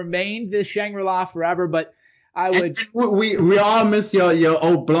it would have remained the Shangri-La forever, but I would. We all miss your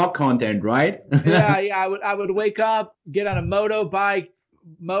old blog content, right? Yeah. I would wake up, get on a motorbike,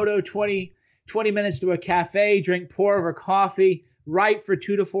 20 minutes to a cafe, drink pour over coffee, write for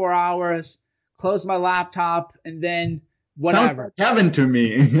 2 to 4 hours, close my laptop, and then whatever. Sounds like heaven to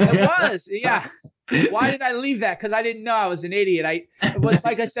me. It was, yeah. Why did I leave that? Because I didn't know I was an idiot. It was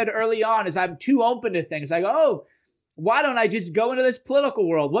like I said early on, is I'm too open to things. I go, oh, why don't I just go into this political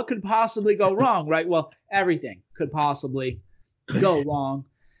world? What could possibly go wrong, right? Well, everything could possibly go wrong.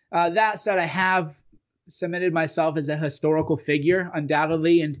 That said, I have cemented myself as a historical figure,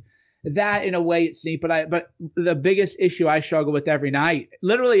 undoubtedly, and that in a way it's neat. But the biggest issue I struggle with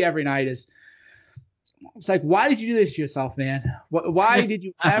literally every night, is it's like, why did you do this to yourself, man? Why did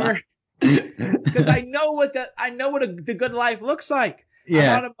you ever? because I know what the good life looks like.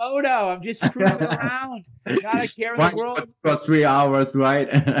 Yeah. I'm on a moto. I'm just cruising around, not a care in the world. For 3 hours, right?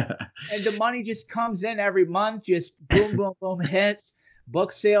 And the money just comes in every month, just boom, boom, boom, hits.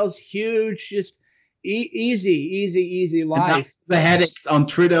 Book sales huge, just easy life. The headaches on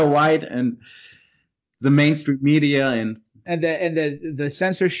Twitter, right, and the mainstream media, and the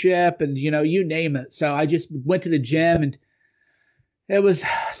censorship, and you name it. So I just went to the gym, and it was.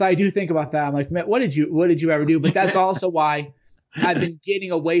 So I do think about that. I'm like, man, what did you ever do? But that's also why I've been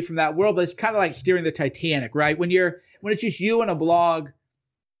getting away from that world. But it's kind of like steering the Titanic, right? When it's just you and a blog,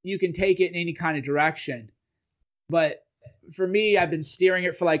 you can take it in any kind of direction. But for me, I've been steering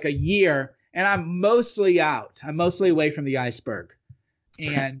it for like a year, and I'm mostly out. I'm mostly away from the iceberg.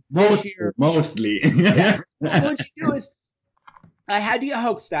 And mostly. Yeah. What you do is I had to get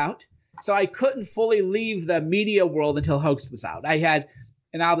Hoaxed out. So I couldn't fully leave the media world until Hoaxed was out. I had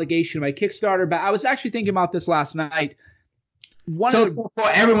an obligation to my Kickstarter, but I was actually thinking about this last night. For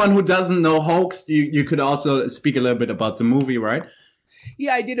everyone who doesn't know Hoaxed, you could also speak a little bit about the movie, right?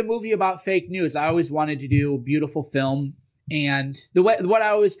 Yeah, I did a movie about fake news. I always wanted to do a beautiful film. And what I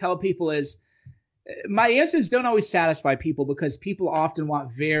always tell people is my answers don't always satisfy people because people often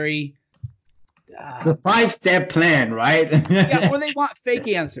want very... the 5-step plan, right? Yeah, or they want fake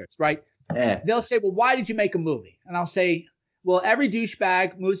answers, right? Yeah. They'll say, well, why did you make a movie? And I'll say, well, every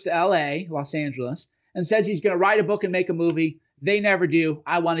douchebag moves to LA, Los Angeles, and says he's going to write a book and make a movie. They never do.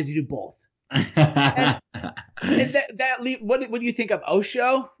 I wanted to do both. and what do you think of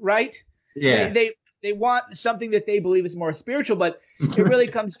Osho, right? Yeah. They want something that they believe is more spiritual, but it really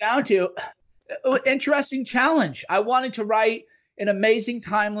comes down to interesting challenge. I wanted to write an amazing,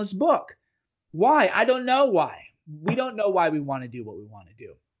 timeless book. Why? I don't know why. We don't know why we want to do what we want to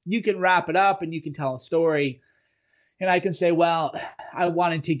do. You can wrap it up and you can tell a story. And I can say, well, I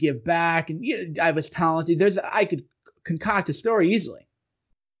wanted to give back and I was talented. I could concoct a story easily.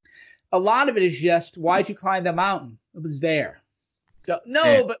 A lot of it is just, why'd you climb the mountain? It was there.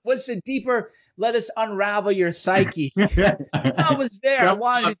 No, but what's the deeper, let us unravel your psyche. I was there. I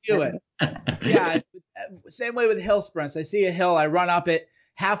wanted to do it. Yeah. Same way with hill sprints. I see a hill. I run up it.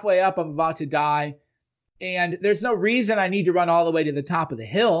 Halfway up, I'm about to die. And there's no reason I need to run all the way to the top of the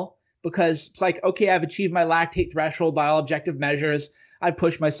hill because it's like, okay, I've achieved my lactate threshold by all objective measures. I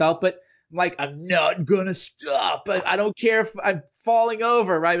push myself, but I'm like, I'm not going to stop. I don't care if I'm falling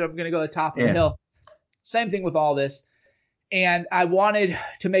over, right? I'm going to go to the top of the hill. Same thing with all this. And I wanted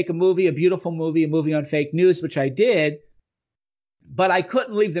to make a movie, a beautiful movie, a movie on fake news, which I did. But I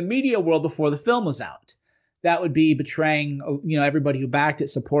couldn't leave the media world before the film was out. That would be betraying, everybody who backed it,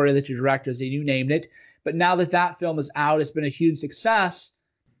 supported it, your directors, and you named it. But now that film is out, it's been a huge success.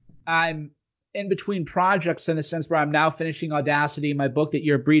 I'm in between projects in the sense where I'm now finishing Audacity, my book that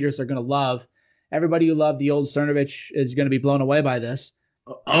your breeders are going to love. Everybody who loved the old Cernovich is going to be blown away by this.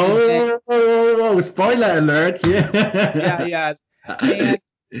 Spoiler alert. Yeah. And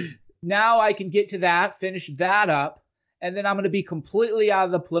now I can get to that, finish that up, and then I'm going to be completely out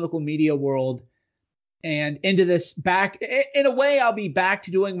of the political media world and into this back. In a way, I'll be back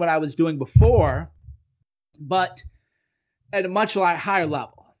to doing what I was doing before, but at a much higher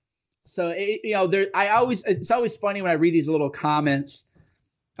level. So, it's always funny when I read these little comments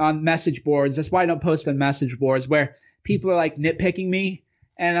on message boards. That's why I don't post on message boards where people are like nitpicking me.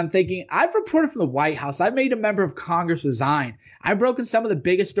 And I'm thinking, I've reported from the White House. I've made a member of Congress resign. I've broken some of the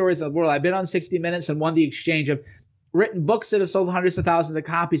biggest stories of the world. I've been on 60 Minutes and won the exchange. I've written books that have sold hundreds of thousands of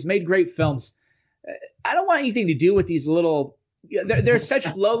copies, made great films. I don't want anything to do with these little they're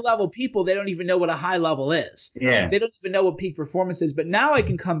such low-level people, they don't even know what a high level is. Yeah. They don't even know what peak performance is. But now I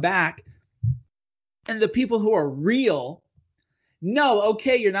can come back, and the people who are real know,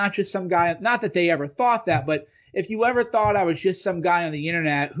 okay, you're not just some guy. Not that they ever thought that, but if you ever thought I was just some guy on the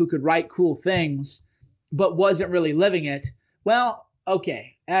internet who could write cool things but wasn't really living it, well,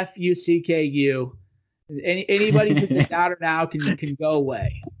 okay, F-U-C-K-U. Anybody who's a doubter now can go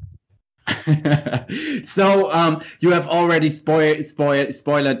away. So you have already spoiled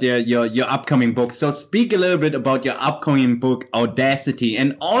your upcoming book. So speak a little bit about your upcoming book, Audacity,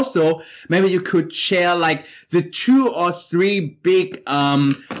 and also maybe you could share like the 2 or 3 big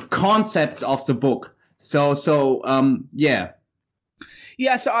concepts of the book. So yeah.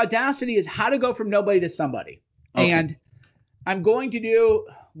 Yeah, so Audacity is how to go from nobody to somebody. Okay. And I'm going to do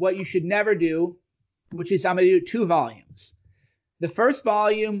what you should never do, which is I'm going to do 2 volumes. The first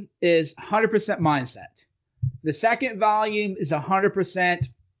volume is 100% mindset. The second volume is 100%.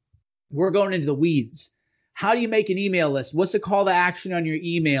 We're going into the weeds. How do you make an email list? What's the call to action on your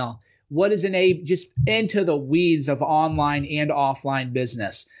email? What is just into the weeds of online and offline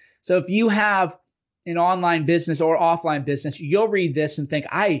business? So if you have an online business or offline business, you'll read this and think,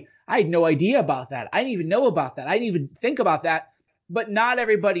 I had no idea about that. I didn't even know about that. I didn't even think about that. But not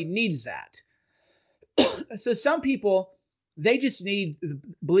everybody needs that. So some people, they just need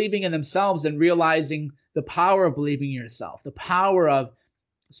believing in themselves and realizing the power of believing in yourself, the power of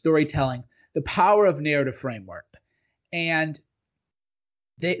storytelling, the power of narrative framework. And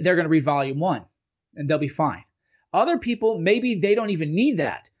they're going to read volume 1 and they'll be fine. Other people, maybe they don't even need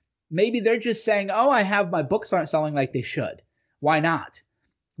that. Maybe they're just saying, oh, I have my books aren't selling like they should. Why not?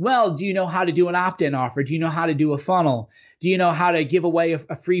 Well, do you know how to do an opt-in offer? Do you know how to do a funnel? Do you know how to give away a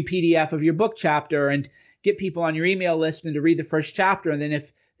free PDF of your book chapter and get people on your email list and to read the first chapter? And then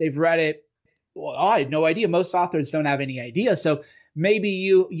if they've read it, well, I had no idea. Most authors don't have any idea. So maybe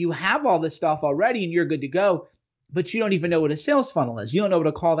you have all this stuff already and you're good to go, but you don't even know what a sales funnel is. You don't know what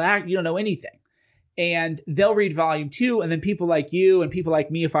a call to action. You don't know anything. And they'll read volume 2. And then people like you and people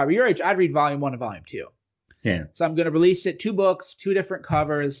like me, if I were your age, I'd read volume 1 and volume 2. Yeah. So I'm going to release it, 2 books, 2 different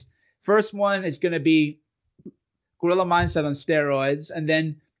covers. First one is going to be Guerrilla Mindset on steroids. And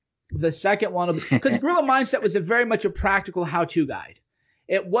then the second one, because Guerrilla Mindset was very much a practical how-to guide.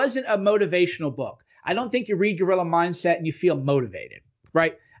 It wasn't a motivational book. I don't think you read Guerrilla Mindset and you feel motivated,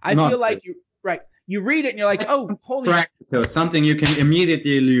 right? I feel like you read it and you're like, oh, holy. Practical, something you can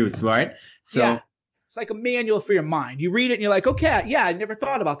immediately use, right? So yeah. It's like a manual for your mind. You read it and you're like, okay, yeah, I never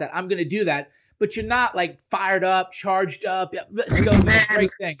thought about that. I'm going to do that. But you're not like fired up, charged up. Yeah, let's go do a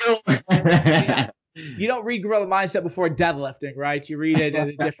great thing. You don't read Guerrilla Mindset before deadlifting, right? You read it at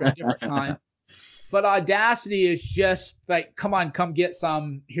a different time. But Audacity is just like, come on, come get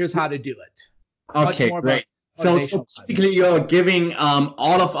some. Here's how to do it. Okay, great. So basically you're giving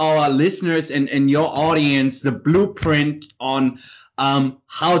all of our listeners and your audience the blueprint on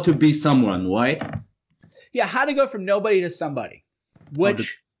how to be someone, right? Yeah, how to go from nobody to somebody.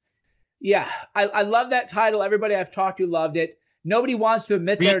 Which, yeah, I love that title. Everybody I've talked to loved it. Nobody wants to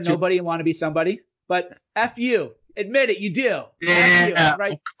admit they're nobody and want to be somebody. But F you. Admit it, you do. Yeah,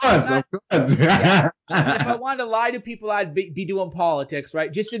 right? Of course. Yeah. If I wanted to lie to people, I'd be doing politics,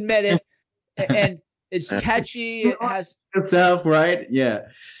 right? Just admit it. And it's catchy. It has yourself, right? Yeah.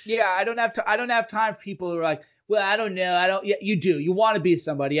 Yeah, I don't have time for people who are like, well, I don't know. Yeah, you do. You want to be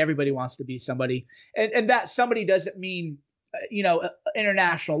somebody. Everybody wants to be somebody. And that somebody doesn't mean,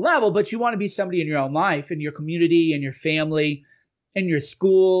 international level, but you want to be somebody in your own life, in your community, in your family, in your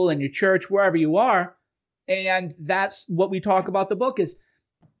school, in your church, wherever you are. And that's what we talk about the book is.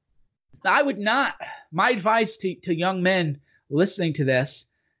 My advice to young men listening to this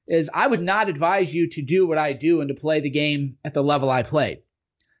is I would not advise you to do what I do and to play the game at the level I played.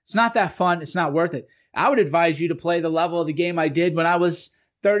 It's not that fun. It's not worth it. I would advise you to play the level of the game I did when I was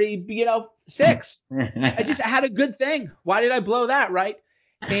 36. I just had a good thing. Why did I blow that, right?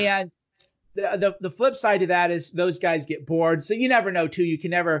 And the flip side of that is those guys get bored. So you never know, too. You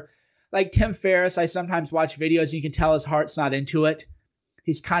can never, like Tim Ferriss, I sometimes watch videos and you can tell his heart's not into it.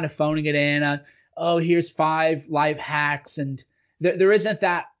 He's kind of phoning it in. Here's 5 life hacks. And there isn't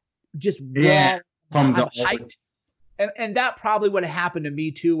that just raw height. And that probably would have happened to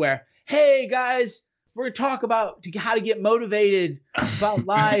me, too, where, hey, guys, we're going to talk about how to get motivated about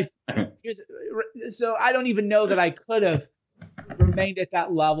life. So I don't even know that I could have remained at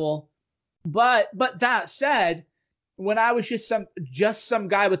that level. But that said, when I was just some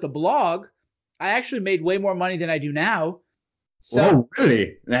guy with a blog, I actually made way more money than I do now. So,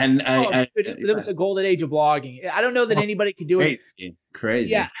 really? And there was a golden age of blogging. I don't know that anybody could do it.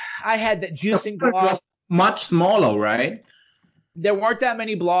 Crazy. Yeah, I had that juicing blog. Much smaller, right? There weren't that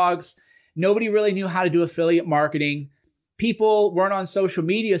many blogs. Nobody really knew how to do affiliate marketing. People weren't on social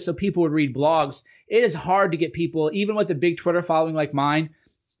media, so people would read blogs. It is hard to get people, even with a big Twitter following like mine,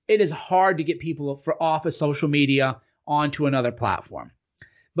 it is hard to get people off of social media onto another platform.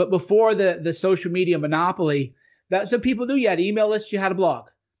 But before the social media monopoly, that's what people do. You had email lists, you had a blog,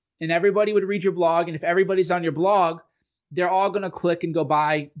 and everybody would read your blog. And if everybody's on your blog, they're all going to click and go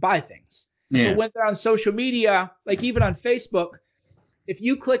buy things. Yeah. But when they're on social media, like even on Facebook, if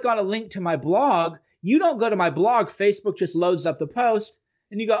you click on a link to my blog, you don't go to my blog. Facebook just loads up the post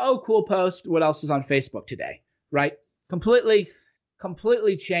and you go, oh, cool post. What else is on Facebook today? Right? Completely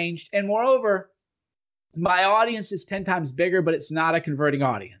changed. And moreover, my audience is 10 times bigger, but it's not a converting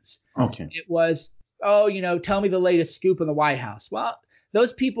audience. Okay. It was, tell me the latest scoop in the White House. Well,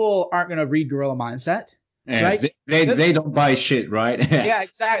 those people aren't going to read Guerrilla Mindset. Yeah, right? They don't buy shit, right? Yeah,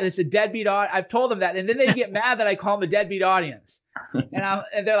 exactly. It's a deadbeat audience. I've told them that. And then they get mad that I call them a deadbeat audience.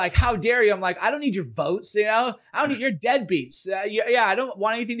 And they're like, how dare you? I'm like, I don't need your votes. I don't need your deadbeats. I don't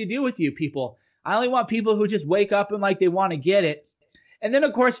want anything to do with you people. I only want people who just wake up and like they want to get it. And then,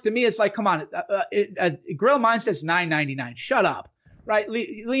 of course, to me, it's like, come on, Gorilla Mindset's $9.99. Shut up, right?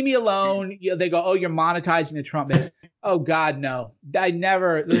 Leave me alone. They go, oh, you're monetizing the Trump base. Oh, God, no.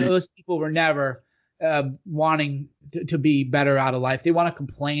 Those people were never wanting to be better out of life. They want to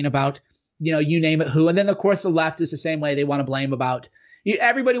complain about, you name it who. And then, of course, the left is the same way. They want to blame about,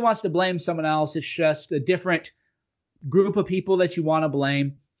 everybody wants to blame someone else. It's just a different group of people that you want to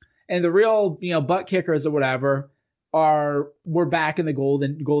blame. And the real, butt kickers or whatever were back in the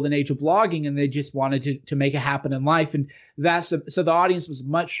golden age of blogging, and they just wanted to make it happen in life. And so the audience was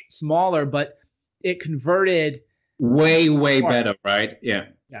much smaller, but it converted way better, right? Yeah.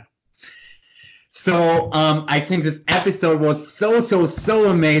 So I think this episode was so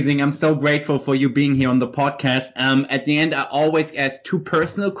amazing. I'm so grateful for you being here on the podcast. At the end, I always ask 2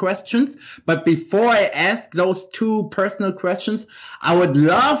 personal questions. But before I ask those 2 personal questions, I would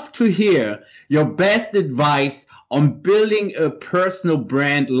love to hear your best advice on building a personal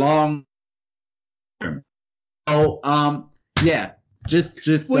brand long term. So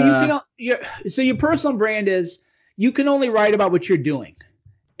so your personal brand is, you can only write about what you're doing,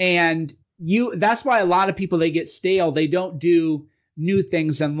 and that's why a lot of people, they get stale. They don't do new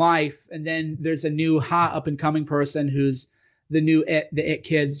things in life. And then there's a new hot up and coming person who's the it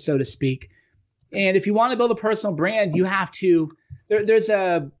kid, so to speak. And if you want to build a personal brand, you have to,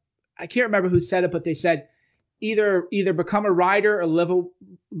 I can't remember who said it, but they said either become a writer or live a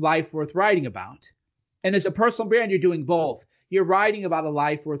life worth writing about. And as a personal brand, you're doing both. You're writing about a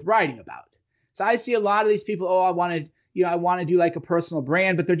life worth writing about. So I see a lot of these people, I want to do like a personal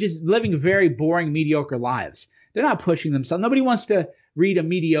brand, but they're just living very boring, mediocre lives. They're not pushing themselves. Nobody wants to read a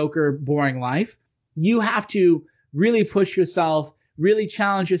mediocre, boring life. You have to really push yourself, really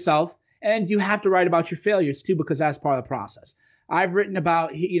challenge yourself, and you have to write about your failures too, because that's part of the process. I've written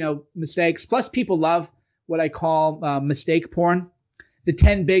about, mistakes. Plus, people love what I call mistake porn. The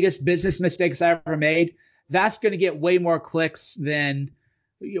 10 biggest business mistakes I ever made. That's going to get way more clicks than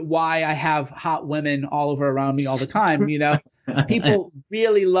why I have hot women all over around me all the time. People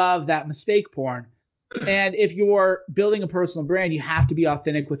really love that mistake porn. And if you're building a personal brand, you have to be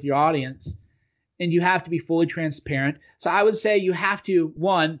authentic with your audience, and you have to be fully transparent. So I would say you have to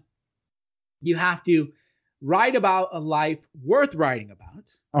write about a life worth writing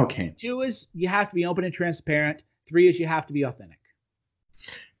about. Okay. 2 is you have to be open and transparent. 3 is you have to be authentic.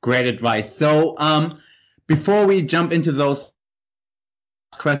 Great advice. So before we jump into those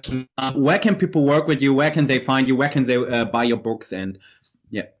question, where can people work with you? Where can they find you? Where can they buy your books? And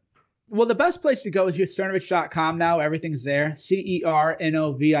well, the best place to go is just cernovich.com now. Everything's there.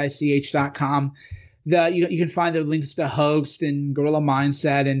 CERNOVICH.com. You can find the links to Hoaxed and Gorilla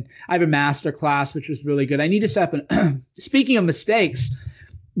Mindset, and I have a master class which was really good. I need to set up speaking of mistakes,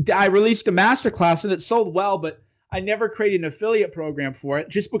 I released a master class and it sold well, but I never created an affiliate program for it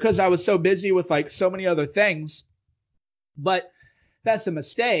just because I was so busy with like so many other things. But that's a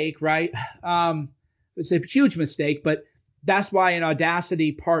mistake, right? It's a huge mistake, but that's why in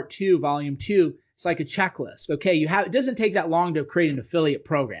Audacity Part 2, Volume 2, it's like a checklist. Okay, it doesn't take that long to create an affiliate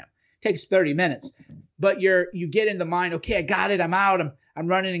program. It takes 30 minutes, but you get in the mind. Okay, I got it. I'm out. I'm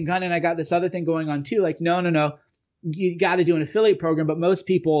running and gunning. I got this other thing going on too. Like no. You got to do an affiliate program, but most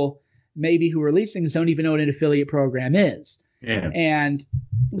people maybe who release things don't even know what an affiliate program is. Yeah. And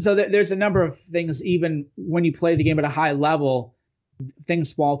so there's a number of things. Even when you play the game at a high level,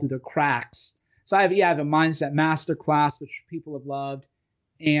 things fall through the cracks. So I have a mindset master class, which people have loved,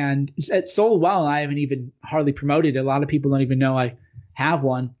 and it sold well. I haven't even hardly promoted it. A lot of people don't even know I have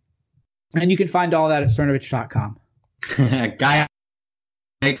one. And you can find all that at cernovich.com. Guy,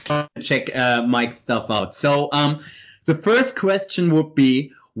 make sure to check Mike's stuff out. So the first question would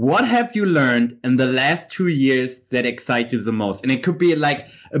be, what have you learned in the last 2 years that excite you the most? And it could be like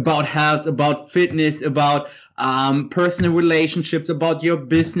about health, about fitness, about personal relationships, about your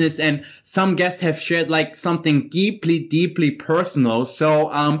business. And some guests have shared like something deeply personal.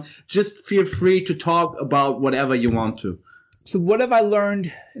 So just feel free to talk about whatever you want to. So what have I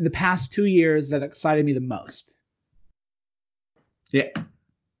learned in the past 2 years that excited me the most? Yeah.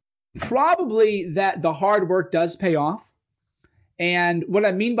 Probably that the hard work does pay off. And what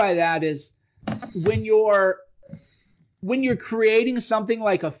I mean by that is when you're creating something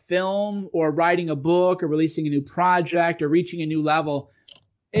like a film or writing a book or releasing a new project or reaching a new level,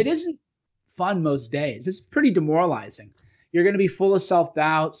 it isn't fun most days. It's pretty demoralizing. You're going to be full of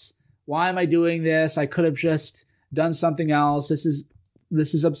self-doubts. Why am I doing this? I could have just done something else. This is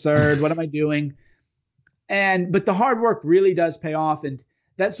absurd. What am I doing? But the hard work really does pay off. And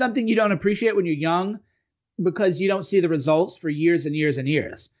that's something you don't appreciate when you're young, because you don't see the results for years and years and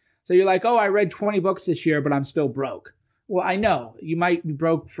years. So you're like, oh, I read 20 books this year, but I'm still broke. Well, I know you might be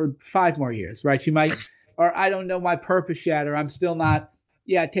broke for 5 more years, right? You might, or I don't know my purpose yet, or I'm still not.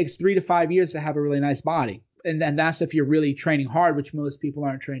 Yeah, it takes 3 to 5 years to have a really nice body. And then that's if you're really training hard, which most people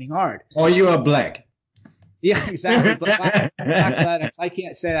aren't training hard. Or you are black. Yeah, exactly. Black athletics. I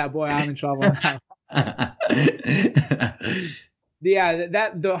can't say that, boy. I'm in trouble now. Yeah,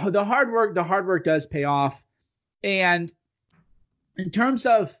 the hard work does pay off. And in terms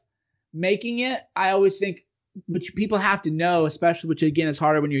of making it, I always think, which people have to know, especially, which again is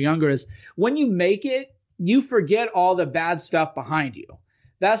harder when you're younger, is when you make it, you forget all the bad stuff behind you.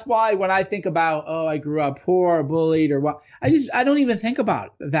 That's why when I think about, oh, I grew up poor or bullied or what, I don't even think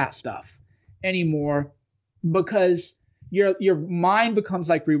about that stuff anymore, because your mind becomes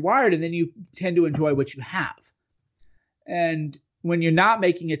like rewired, and then you tend to enjoy what you have. And when you're not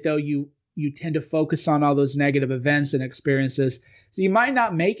making it, though, you tend to focus on all those negative events and experiences. So you might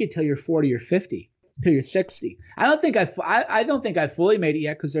not make it till you're 40 or 50, till you're 60. I don't think I fully made it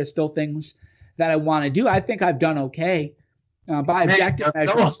yet, because there's still things that I want to do. I think I've done okay by objective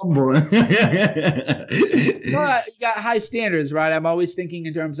measures. Well, you got high standards, right? I'm always thinking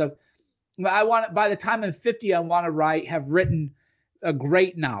in terms of, by the time I'm 50, I want to have written a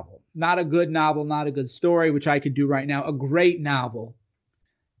great novel, not a good novel, not a good story, which I could do right now, a great novel.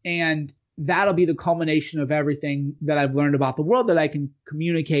 And that'll be the culmination of everything that I've learned about the world that I can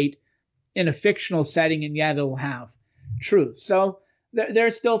communicate in a fictional setting, and yet it'll have truth. So there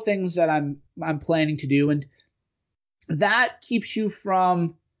are still things that I'm planning to do, and that keeps you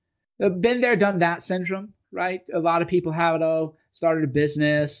from been there, done that syndrome, right? A lot of people have it. Oh, started a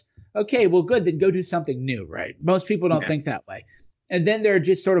business. Okay, well, good. Then go do something new, right? Most people don't think that way. And then they're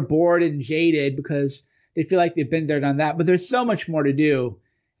just sort of bored and jaded because they feel like they've been there, done that. But there's so much more to do,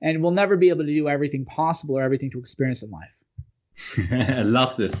 and we'll never be able to do everything possible or everything to experience in life. I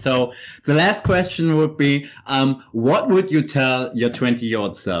love this. So the last question would be, what would you tell your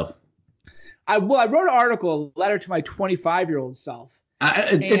 20-year-old self? I wrote an article, a letter to my 25-year-old self.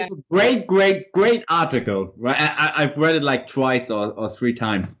 It's a great article, right? I've read it like twice or 3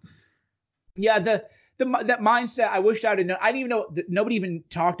 times. Yeah, that mindset, I wish I would have known. I didn't even know, nobody even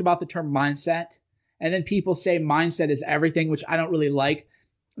talked about the term mindset. And then people say mindset is everything, which I don't really like.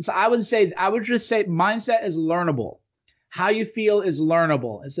 So I would just say mindset is learnable. How you feel is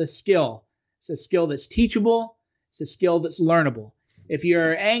learnable. It's a skill. It's a skill that's teachable. It's a skill that's learnable. If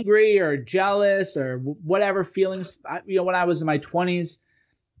you're angry or jealous or whatever feelings, when I was in my 20s,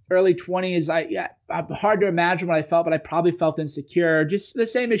 early 20s, hard to imagine what I felt, but I probably felt insecure. Just the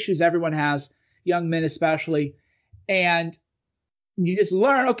same issues everyone has, young men especially. And you just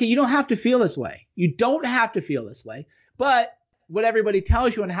learn, okay, you don't have to feel this way. You don't have to feel this way. But what everybody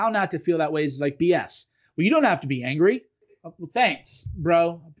tells you and how not to feel that way is like BS. Well, you don't have to be angry. Oh, well, thanks,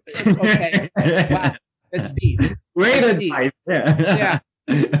 bro. Okay. Wow. That's deep. Great advice. Yeah.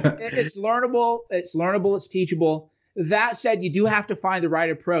 It's learnable. It's teachable. That said, you do have to find the right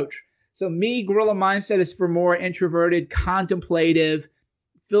approach. So Gorilla Mindset is for more introverted, contemplative,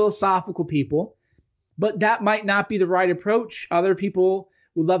 philosophical people. But that might not be the right approach. Other people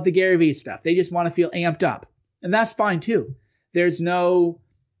who love the Gary Vee stuff, they just want to feel amped up. And that's fine too. There's no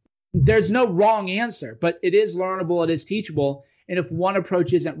wrong answer, but it is learnable. It is teachable. And if one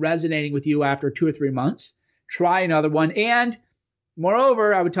approach isn't resonating with you after 2 or 3 months, try another one. And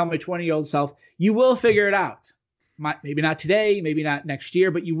moreover, I would tell my 20-year-old self, you will figure it out. Maybe not today, maybe not next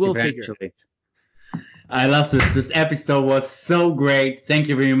year, but you will figure it out. I love this. This episode was so great. Thank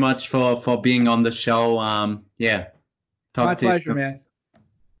you very much for being on the show. My pleasure, man.